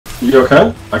You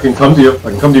okay? I can come to you.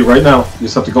 I can come to you right now. You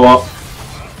just have to go up.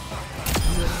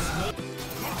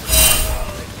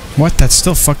 What? That's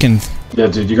still fucking... Yeah,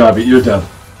 dude, you gotta be... You're dead.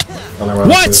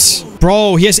 What?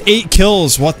 Bro, he has 8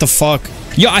 kills. What the fuck?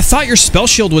 Yo, I thought your spell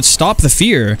shield would stop the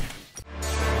fear.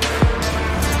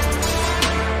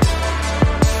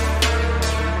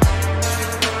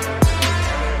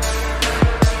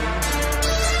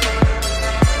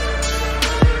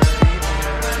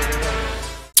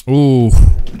 Ooh.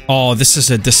 Oh, this is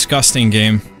a disgusting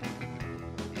game.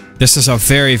 This is a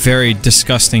very, very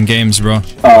disgusting games, bro.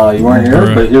 You weren't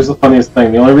here, but here's the funniest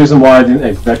thing. The only reason why I didn't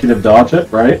executive dodge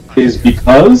it, right, is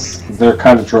because they're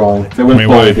kind of trolling. They went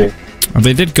full AD.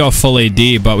 They did go full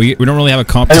AD, but we don't really have a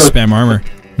comp to spam armor.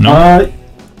 No?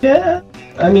 Yeah.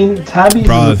 I mean, Tabby's...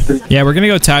 Bro, yeah, we're gonna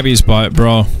go Tabby's bot,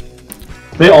 bro.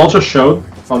 They all just showed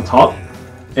on top,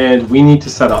 and we need to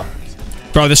set up.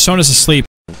 Bro, this Sona's asleep.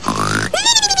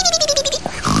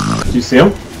 Do you see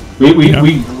him? We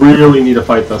really need to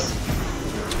fight this.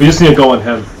 We just need to go on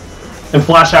him. And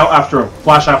flash out after him.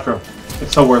 Flash after him.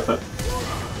 It's so worth it.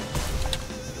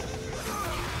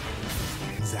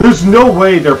 There's no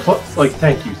way they're like,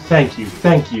 thank you, thank you,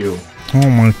 thank you. Oh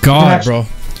my god, bro.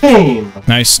 Game.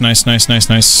 Nice, nice, nice, nice,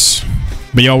 nice.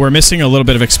 But yo, we're missing a little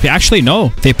bit of XP. Actually,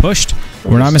 no, they pushed.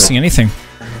 We're not missing anything.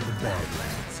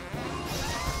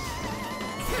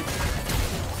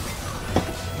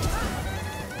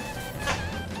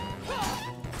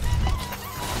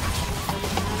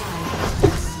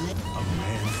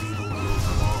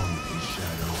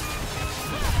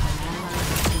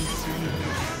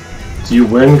 Do you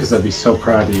win? Because I'd be so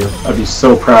proud of you. I'd be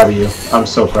so proud of you. I'm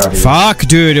so proud of you. Fuck,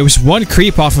 dude. It was 1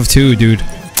 creep off of 2, dude.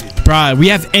 Bruh, we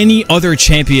have any other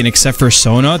champion except for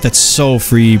Sona that's so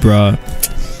free, bruh.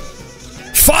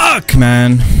 Fuck,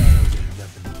 man.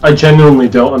 I genuinely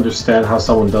don't understand how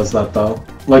someone does that, though.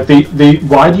 Like,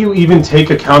 why do you even take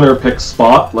a counter pick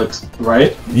spot? Like,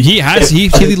 right? He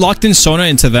locked in Sona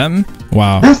into them?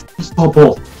 Wow. Yes, he saw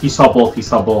both. He saw both. He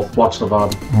saw both. Watch the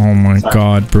VOD. Oh my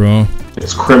god, bro.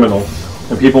 It's criminal.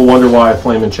 And people wonder why I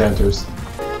flame enchanters.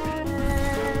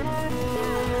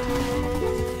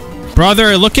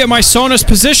 Brother, look at my Sona's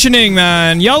positioning,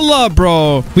 man. Yalla,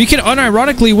 bro. We can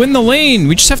unironically win the lane.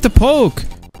 We just have to poke.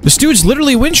 This dude's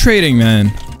literally win trading,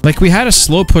 man. Like, we had a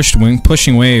slow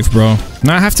pushing wave, bro.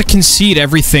 Now I have to concede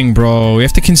everything, bro. We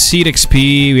have to concede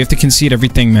XP. We have to concede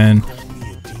everything, man.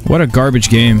 What a garbage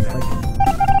game.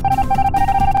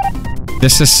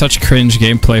 This is such cringe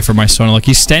gameplay for my Sona. Like,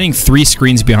 he's standing 3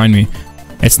 screens behind me.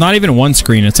 It's not even 1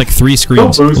 screen. It's like 3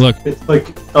 screens. Look. It's,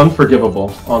 like,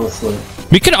 unforgivable, honestly.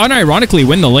 We could unironically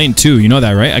win the lane, too. You know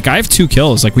that, right? Like, I have 2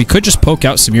 kills. Like, we could just poke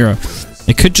out Samira.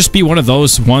 It could just be one of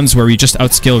those ones where we just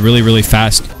outscale really, really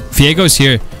fast. Viego's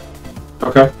here.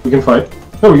 Okay, we can fight.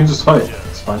 No, we can just fight.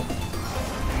 It's fine.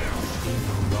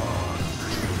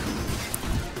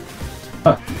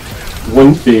 Huh.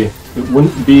 It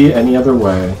wouldn't be any other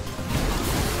way.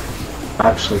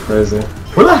 Actually crazy.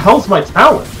 Where the hell's my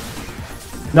talent?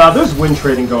 Nah, there's win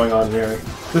trading going on here.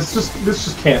 This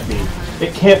just can't be.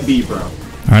 It can't be, bro.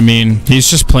 I mean, he's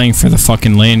just playing for the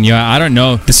fucking lane. Yeah, I don't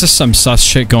know. This is some sus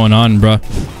shit going on, bro.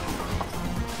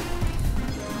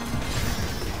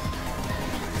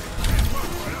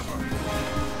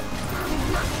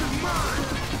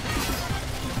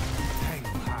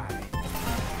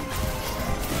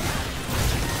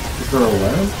 Is there a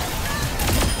land?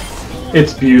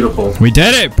 It's beautiful. We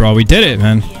did it, bro. We did it,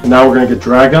 man. And now we're gonna get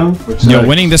Dragon. Which Yo,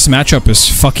 winning this matchup is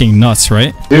fucking nuts,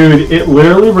 right? Dude, it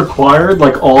literally required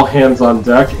like all hands on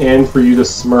deck and for you to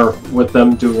smurf with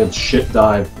them doing a shit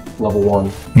dive level 1.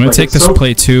 I'm gonna take this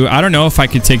play too. I don't know if I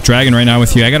could take Dragon right now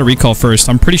with you. I gotta recall first.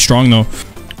 I'm pretty strong though.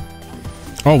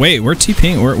 Oh wait, we're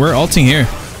TPing. We're ulting here.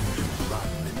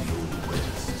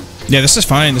 Yeah, this is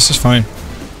fine. This is fine.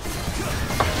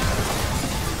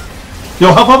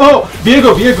 Yo, help, help, help!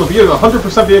 Viego,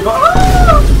 100% Viego.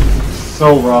 Ah!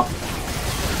 So rough.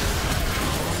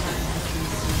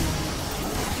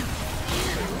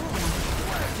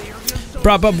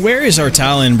 Bro, but where is our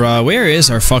Talon, bro? Where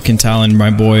is our fucking Talon, my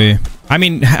boy? I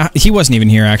mean, he wasn't even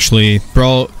here, actually.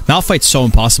 Bro, Malphite's so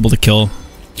impossible to kill.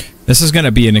 This is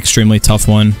gonna be an extremely tough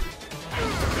one.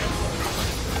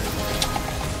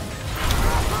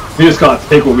 We just gotta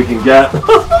take what we can get.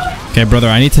 Okay, brother,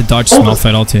 I need to dodge some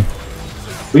Malphite ulti.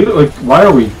 Like, why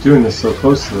are we doing this so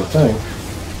close to the thing?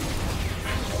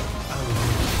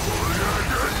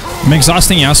 I'm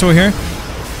exhausting Yasuo here.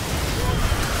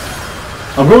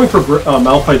 I'm going for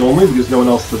Malphite only because no one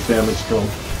else does damage to him.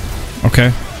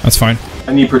 Okay, that's fine.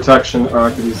 I need protection, or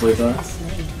I could easily die.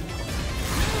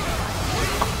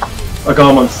 I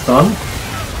got him on stun.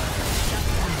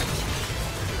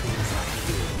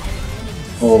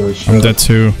 Holy shit. I'm dead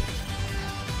too.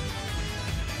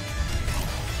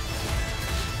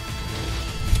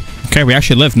 Okay, we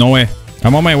actually live. No way.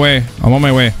 I'm on my way. I'm on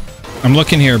my way. I'm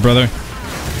looking here, brother.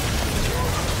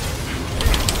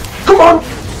 Come on!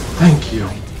 Thank you.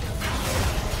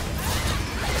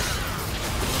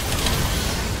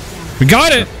 We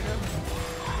got it!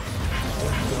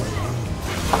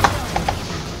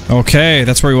 Okay,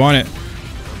 that's where we want it.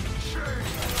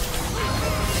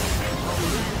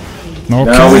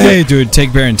 Okay, dude,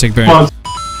 take Baron, take Baron.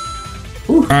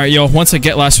 Alright, yo, once I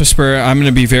get Last Whisper, I'm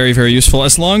gonna be very, very useful.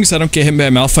 As long as I don't get hit by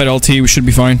a Malphite ulti, we should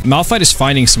be fine. Malphite is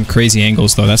finding some crazy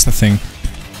angles, though, that's the thing.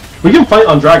 We can fight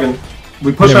on Dragon.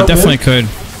 We push out we definitely could.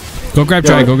 Go grab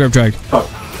Drag, go grab Drag. Fuck.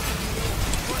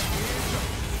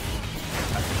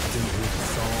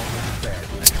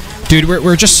 Dude,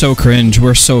 we're just so cringe.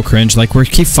 We're so cringe. Like, we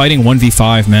keep fighting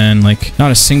 1v5, man. Like,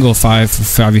 not a single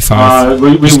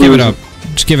 5v5. Just give it up.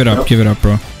 Just give it up. Yep. Give it up,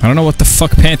 bro. I don't know what the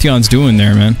fuck Pantheon's doing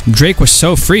there, man. Drake was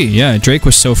so free. Yeah, Drake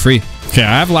was so free. Okay,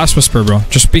 I have Last Whisper, bro.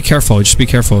 Just be careful. Just be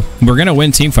careful. We're gonna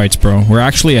win team fights, bro. We're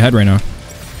actually ahead right now.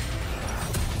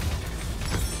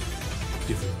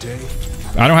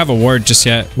 I don't have a ward just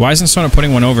yet. Why isn't Sona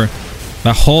putting one over?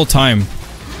 That whole time.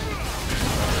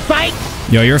 Fight!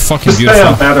 Yo, you're fucking just beautiful.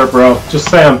 Just say I'm better, bro. Just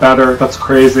say I'm better. That's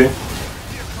crazy.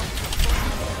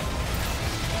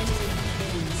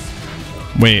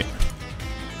 Wait.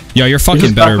 Yo, you're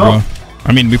fucking better, bro.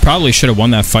 I mean, we probably should have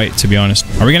won that fight, to be honest.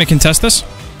 Are we gonna contest this?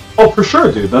 Oh, for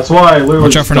sure, dude. That's why I literally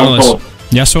Watch out for Nautilus.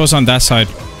 Yasuo's on that side.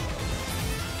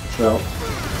 So.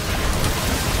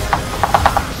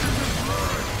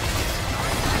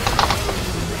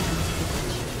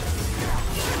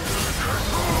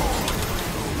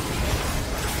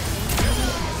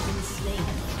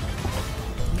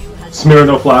 Smear,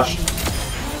 no flash.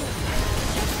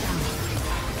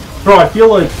 Bro, I feel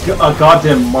like a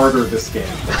goddamn martyr this game.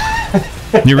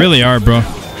 You really are, bro.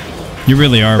 You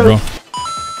really are, bro.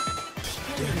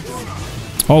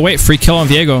 Oh, wait, free kill on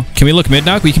Viego. Can we look mid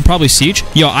now? We can probably siege.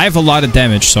 Yo, I have a lot of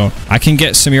damage, so I can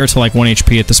get Samir to like 1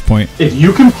 HP at this point. If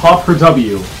you can pop her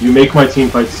W, you make my team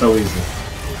fight so easy.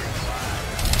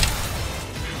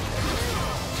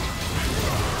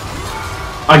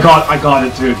 I got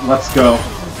it, dude. Let's go.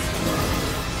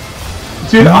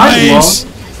 Dude, nice. I love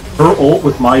her ult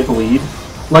with my bleed.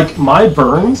 Like, my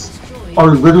burns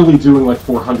are literally doing like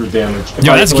 400 damage.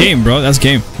 Yo, that's game, bro. That's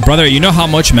game. Brother, you know how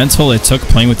much mental it took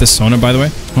playing with this Sona, by the way?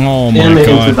 Oh my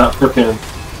god. That frickin'...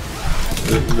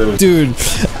 Dude,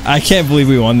 I can't believe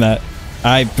we won that.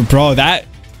 Bro,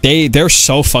 they're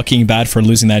so fucking bad for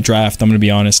losing that draft, I'm gonna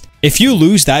be honest. If you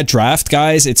lose that draft,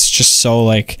 guys, it's just so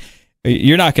like...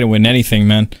 You're not gonna win anything,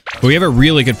 man. But we have a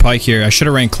really good pike here. I should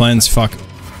have ranked Cleanse, fuck.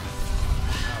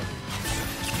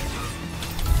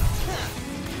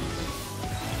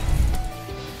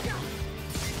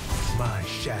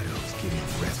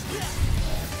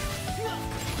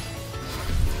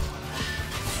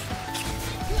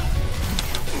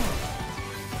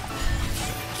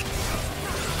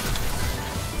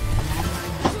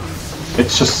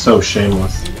 It's just so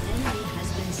shameless.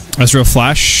 That's real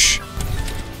flash.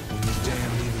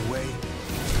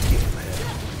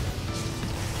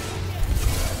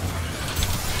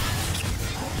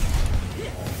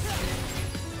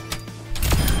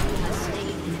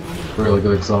 Really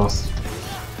good exhaust.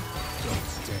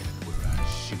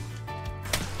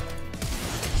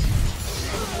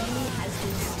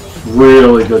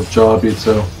 Really good job, you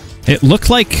two. It looked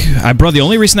like, bro, the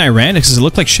only reason I ran is because it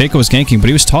looked like Shaco was ganking, but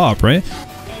he was top, right?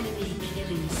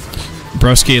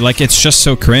 Broski, like, it's just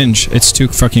so cringe. It's too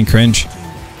fucking cringe.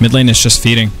 Mid lane is just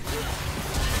feeding.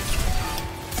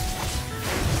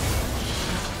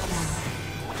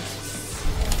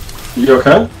 You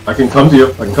okay? I can come to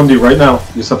you. I can come to you right now.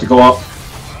 You just have to go up.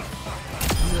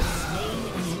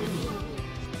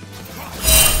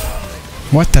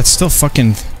 What? That's still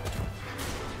fucking...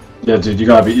 Yeah, dude, you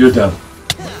gotta be... You're dead.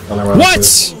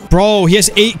 What? Bro, he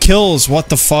has 8 kills. What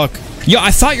the fuck? Yo,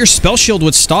 I thought your spell shield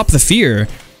would stop the fear.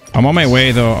 I'm on my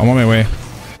way, though. I'm on my way.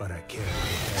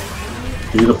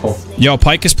 Beautiful. Yo,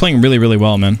 Pyke is playing really, really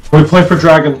well, man. We play for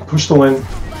Dragon. Push the lane.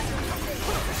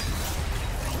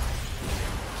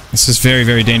 This is very,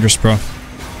 very dangerous, bro.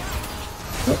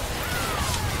 Yep.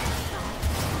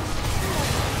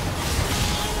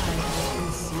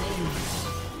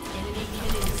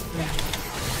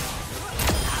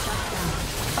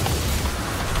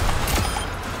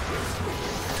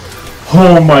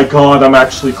 Oh my god, I'm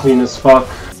actually clean as fuck.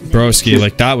 Broski,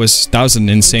 like that was an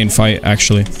insane fight,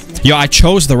 actually. Yo, I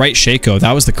chose the right Shaco.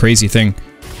 That was the crazy thing.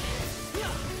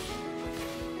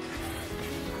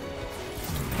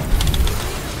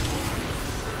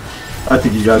 I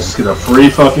think you guys just get a free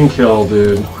fucking kill,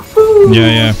 dude.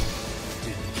 Yeah.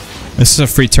 This is a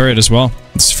free turret as well.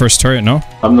 It's the first turret, no?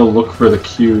 I'm gonna look for the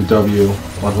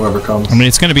QW on whoever comes. I mean,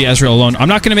 it's gonna be Ezreal alone. I'm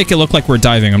not gonna make it look like we're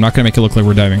diving.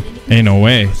 Ain't no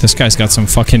way. This guy's got some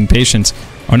fucking patience.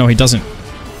 Oh no, he doesn't.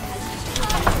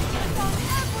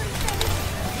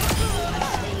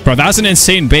 Bro, that was an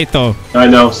insane bait though. I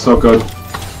know, so good.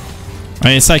 I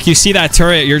mean, it's like you see that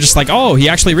turret, you're just like, oh, he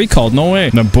actually recalled. No way.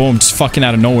 And then boom, just fucking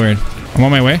out of nowhere. I'm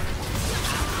on my way.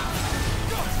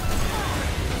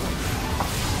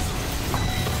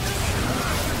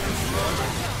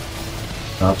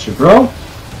 Gotcha, bro.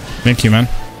 Thank you, man.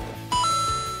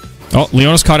 Oh,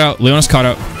 Leona's caught out.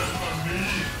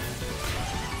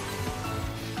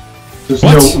 There's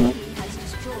What? no...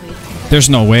 There's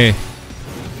no way.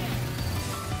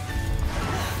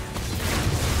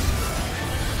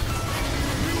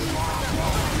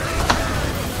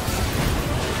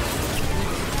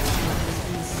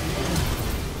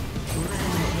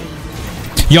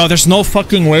 Yo, there's no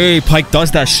fucking way Pyke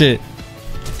does that shit.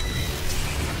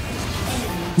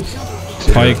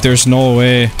 Pyke, there's no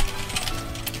way.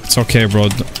 It's okay, bro.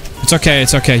 It's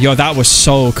okay. Yo, that was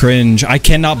so cringe. I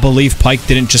cannot believe Pyke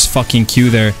didn't just fucking Q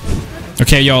there.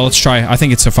 Okay, yo, let's try. I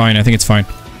think it's fine.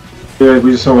 Yeah,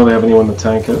 we just don't really have anyone to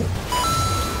tank it.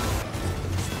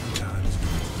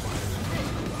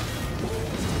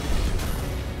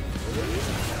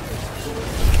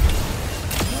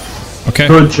 Okay.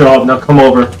 Good job. Now come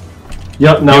over.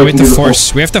 Yep. Now Yeah, we we can have do to the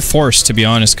force. We have to force, to be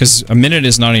honest, because a minute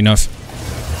is not enough.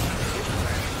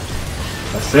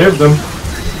 I saved them.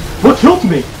 What killed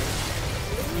me?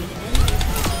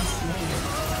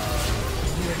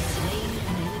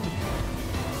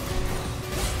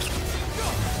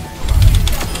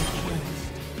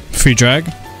 Free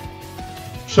drag.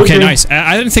 Should Okay, be. nice.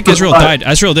 I didn't think Ezreal died.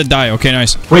 Ezreal did die. Okay,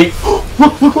 nice. Wait.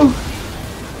 Look.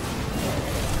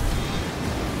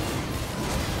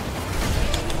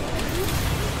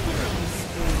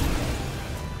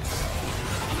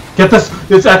 Get this.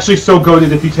 It's actually so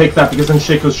goated if you take that because then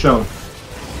Shaco's shown.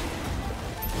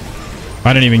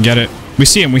 I didn't even get it. We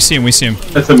see him. That's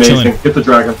amazing. Chilling. Get the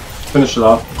dragon. Finish it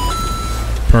off.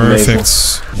 Perfect.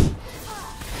 Amazing.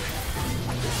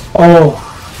 Oh,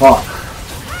 fuck.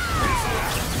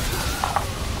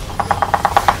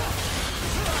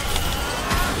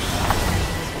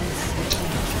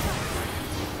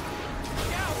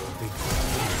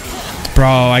 Bro,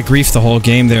 I griefed the whole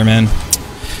game there, man.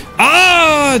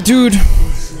 Ah, dude.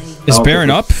 Is Baron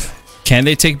up? Can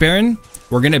they take Baron?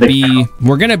 We're gonna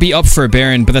be up for a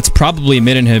Baron, but that's probably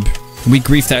mid inhib. We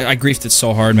griefed that. I griefed it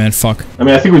so hard, man. Fuck. I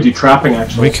mean, I think we do trapping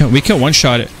actually. We can one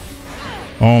shot it.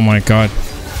 Oh my god.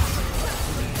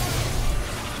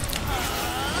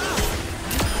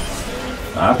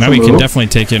 Now we can definitely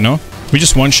take it. No, we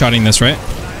just one shotting this, right?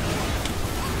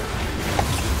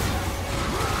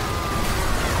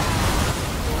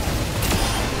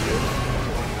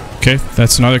 Okay,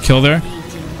 that's another kill there.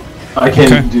 I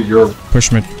can do your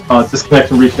push mid.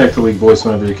 Disconnect and reconnect to League voice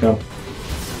whenever you can.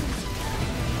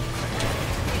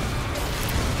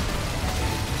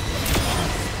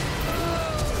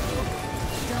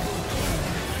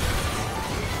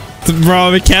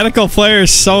 Bro, mechanical player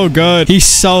is so good. He's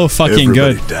so fucking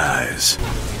good. Dies.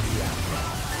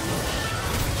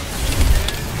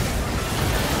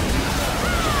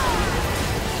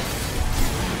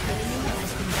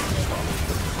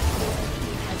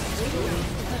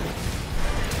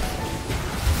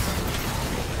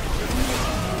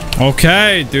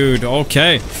 Okay, dude.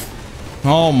 Okay.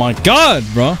 Oh my god,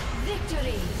 bro.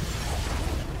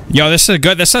 Yo, this is a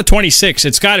good. That's a 26.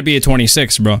 It's got to be a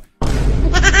 26, bro.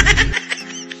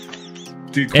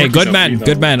 Dude, Hey, good man.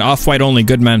 Good man. Off-white only.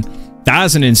 Good man. That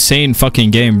was an insane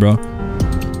fucking game, bro.